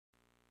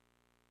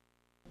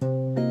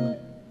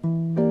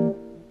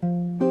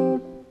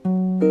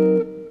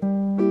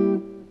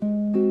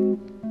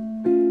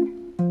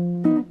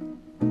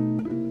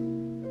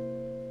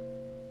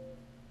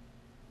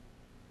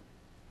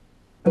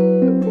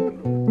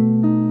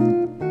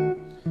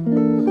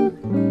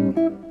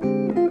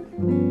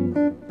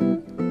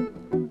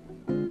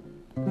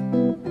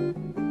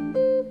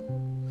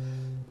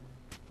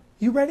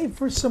ready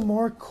for some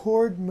more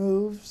chord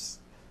moves?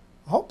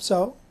 I hope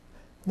so.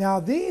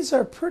 Now these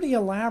are pretty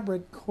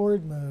elaborate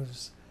chord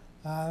moves.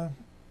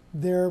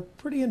 They're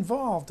pretty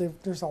involved.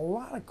 There's a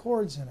lot of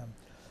chords in them.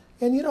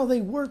 And you know,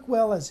 they work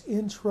well as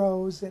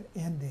intros and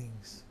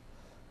endings.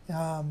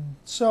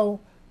 So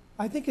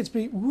I think it's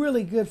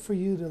really good for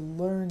you to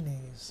learn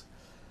these.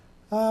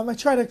 I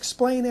try to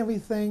explain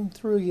everything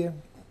through you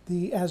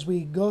as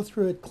we go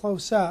through it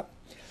close up.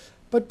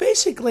 But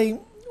basically,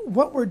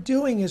 what we're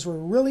doing is we're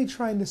really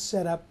trying to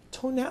set up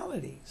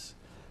tonalities.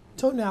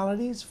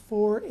 Tonalities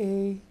for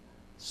a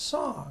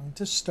song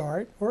to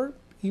start or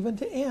even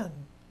to end.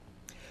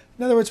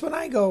 In other words, when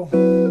I go,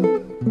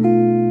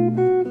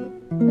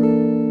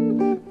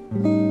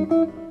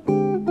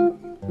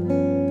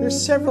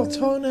 there's several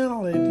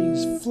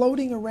tonalities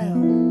floating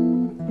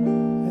around.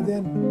 And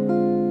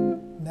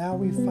then now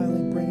we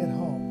finally bring it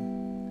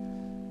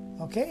home.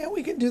 Okay, and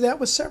we can do that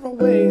with several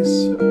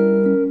ways.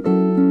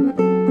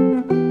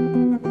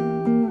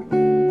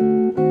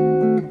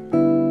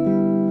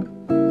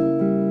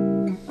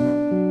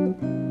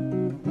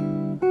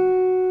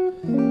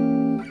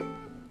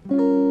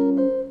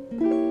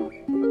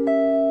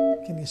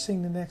 Can you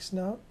sing the next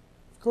note?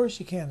 Of course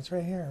you can, it's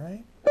right here,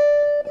 right?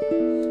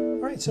 All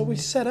right, so we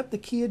set up the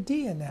key of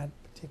D in that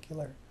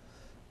particular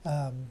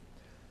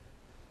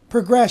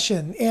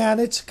progression, and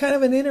it's kind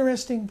of an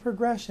interesting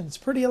progression. It's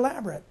pretty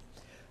elaborate.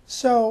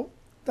 So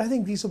I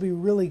think these will be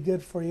really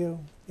good for you,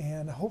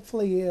 and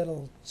hopefully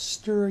it'll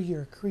stir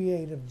your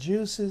creative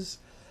juices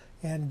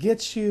and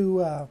get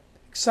you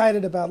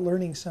excited about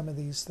learning some of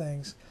these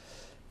things,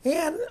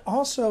 and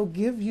also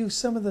give you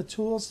some of the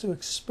tools to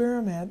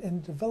experiment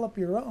and develop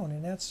your own,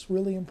 and that's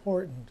really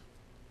important.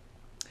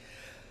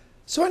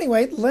 So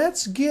anyway,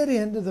 let's get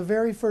into the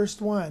very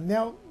first one.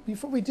 Now,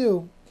 before we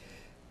do,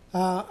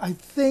 I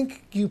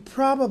think you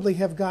probably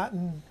have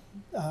gotten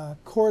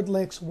chord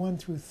licks 1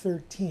 through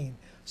 13.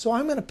 So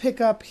I'm going to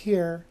pick up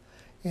here,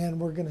 and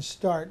we're going to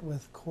start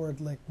with chord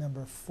lick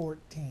number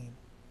 14.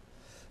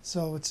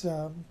 So it's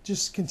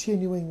just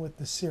continuing with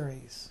the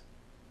series.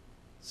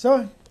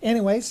 So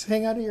anyways,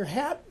 hang on to your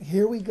hat.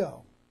 Here we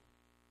go.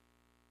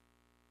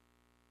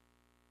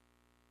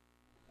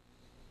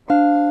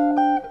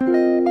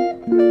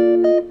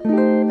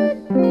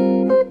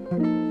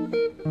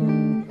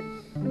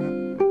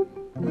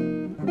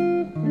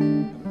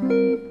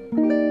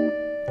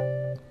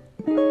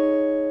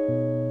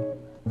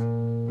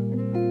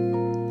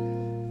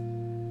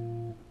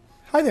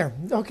 Hi there.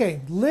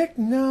 Okay, lick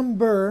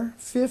number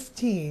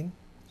 15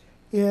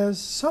 is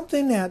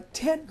something that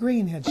Ted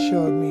Green had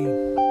showed me.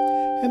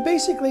 And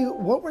basically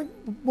what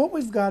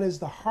we've got is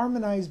the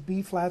harmonized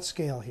B flat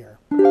scale here.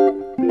 All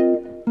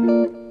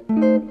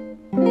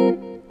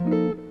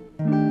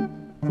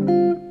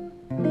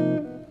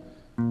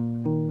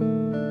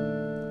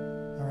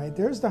right,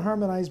 there's the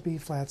harmonized B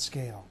flat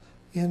scale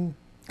in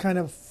kind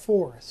of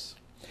fourths.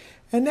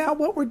 And now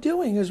what we're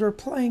doing is we're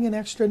playing an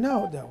extra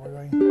note though. We're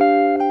going,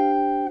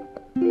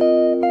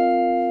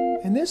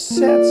 and this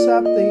sets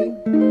up the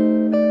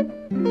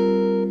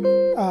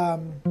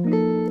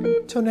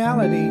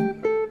tonality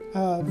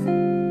of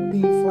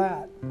B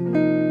flat.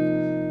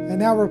 And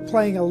now we're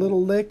playing a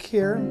little lick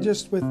here,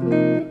 just with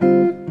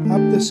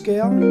up the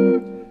scale,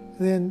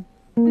 then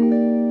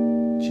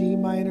G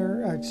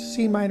minor,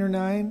 C minor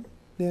 9,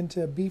 then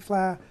to B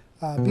flat,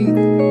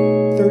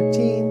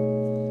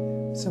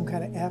 B13, some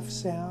kind of F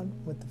sound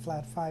with the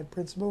flat 5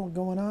 principle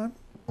going on,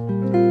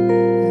 and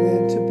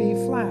then to B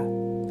flat.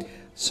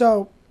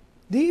 So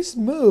these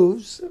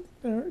moves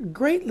are a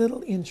great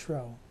little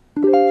intro.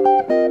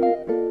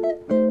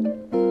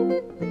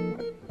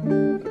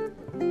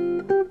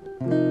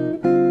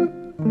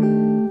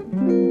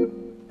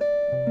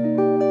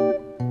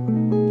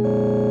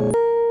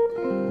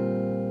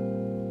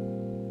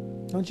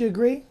 Don't you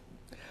agree?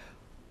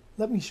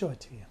 Let me show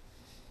it to you.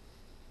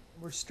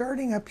 We're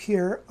starting up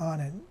here on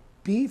a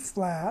B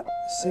flat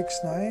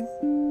 6/9,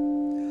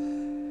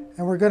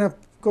 and we're going to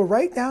go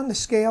right down the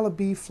scale of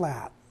B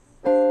flat.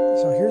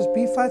 So here's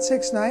B flat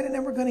 6/9, and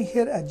then we're going to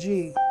hit a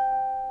G.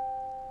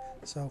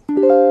 So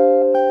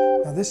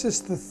now this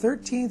is the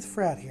 13th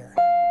fret here.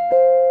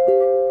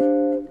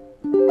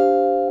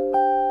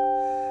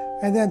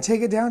 And then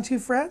take it down 2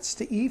 frets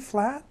to E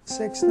flat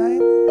 6/9,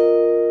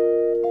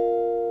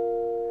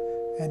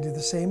 and do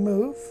the same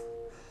move.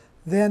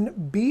 Then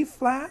B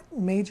flat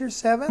major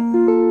 7,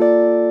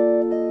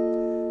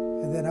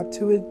 and then up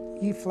to an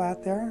E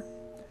flat there.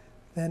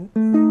 Then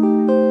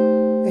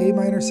A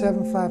minor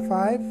 7 flat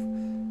 5.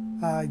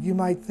 You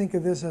might think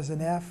of this as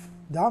an F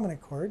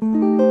dominant chord.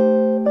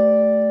 And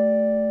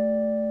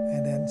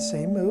then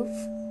same move.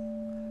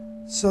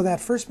 So that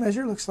first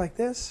measure looks like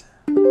this.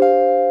 And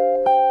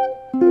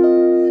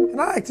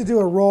I like to do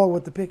a roll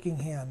with the picking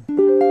hand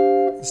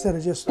instead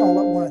of just all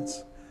at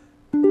once.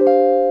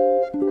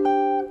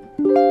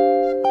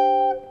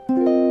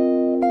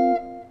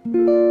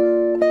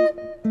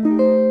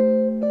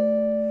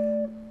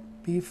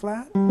 B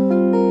flat.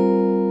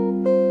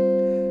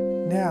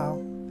 Now,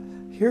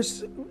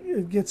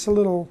 it gets a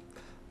little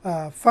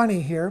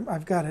funny here.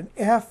 I've got an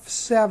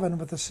F7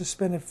 with a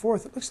suspended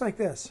fourth. It looks like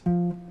this.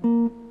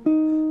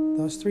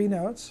 Those three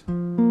notes.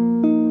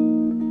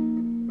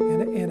 And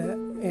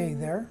an A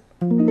there.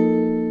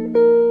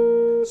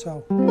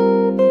 So.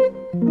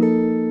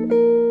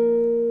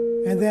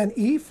 And then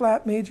E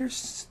flat major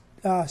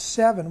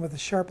 7 with a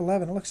sharp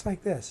 11. It looks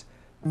like this.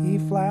 E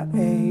flat,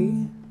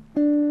 A,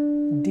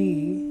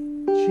 D,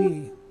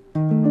 G.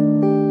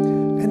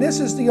 And this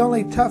is the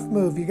only tough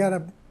move. You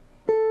gotta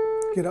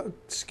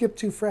skip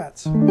 2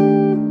 frets.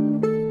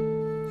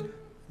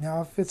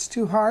 Now if it's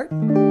too hard,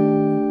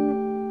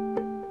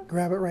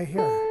 grab it right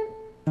here.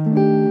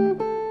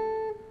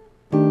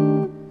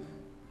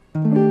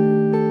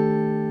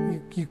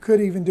 You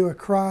could even do a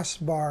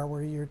crossbar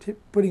where you're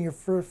putting your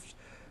first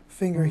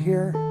finger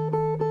here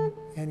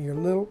and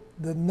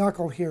the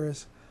knuckle here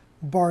is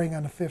barring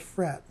on the 5th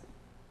fret.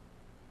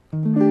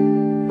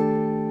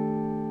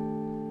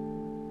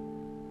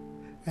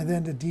 And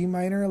then to D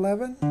minor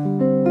 11.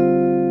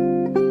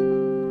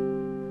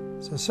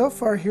 So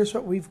far, here's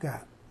what we've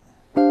got.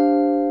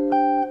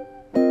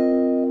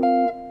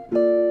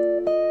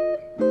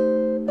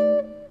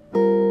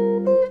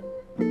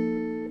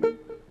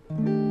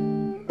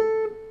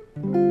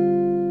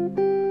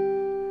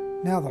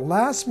 Now the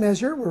last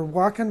measure, we're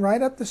walking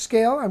right up the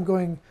scale. I'm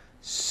going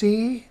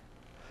C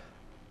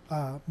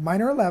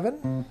minor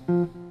 11,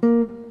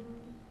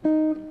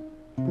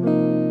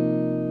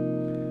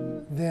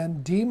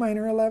 then D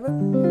minor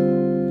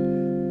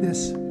 11,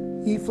 this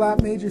E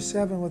flat major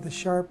 7 with a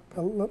sharp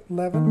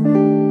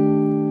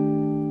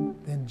 11,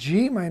 then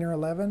G minor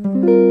 11,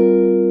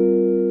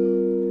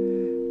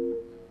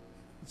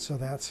 so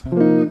that's,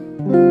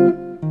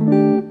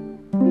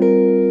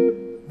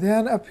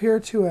 then up here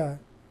to a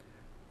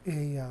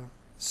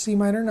C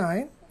minor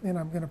 9, and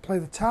I'm going to play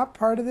the top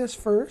part of this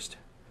first,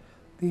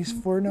 these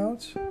 4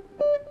 notes.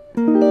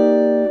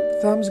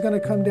 Thumb's going to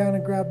come down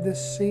and grab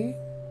this C.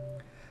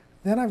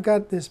 Then I've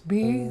got this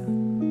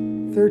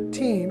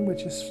B13,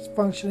 which is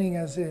functioning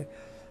as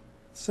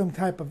some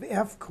type of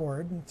F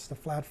chord. It's the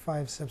flat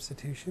 5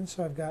 substitution.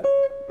 So I've got,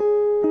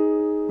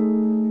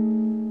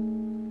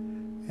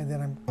 and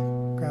then I'm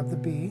grab the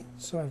B.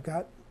 So I've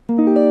got,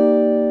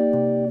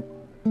 and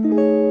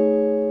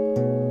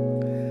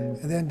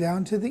then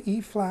down to the E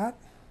flat,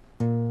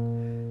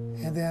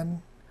 and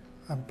then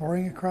I'm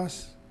barring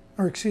across,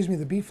 or excuse me,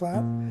 the B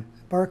flat,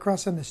 bar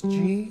across on this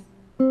G,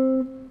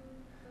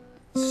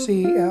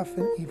 C, F,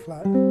 and E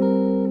flat.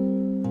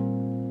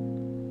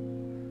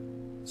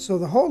 So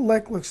the whole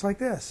lick looks like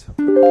this.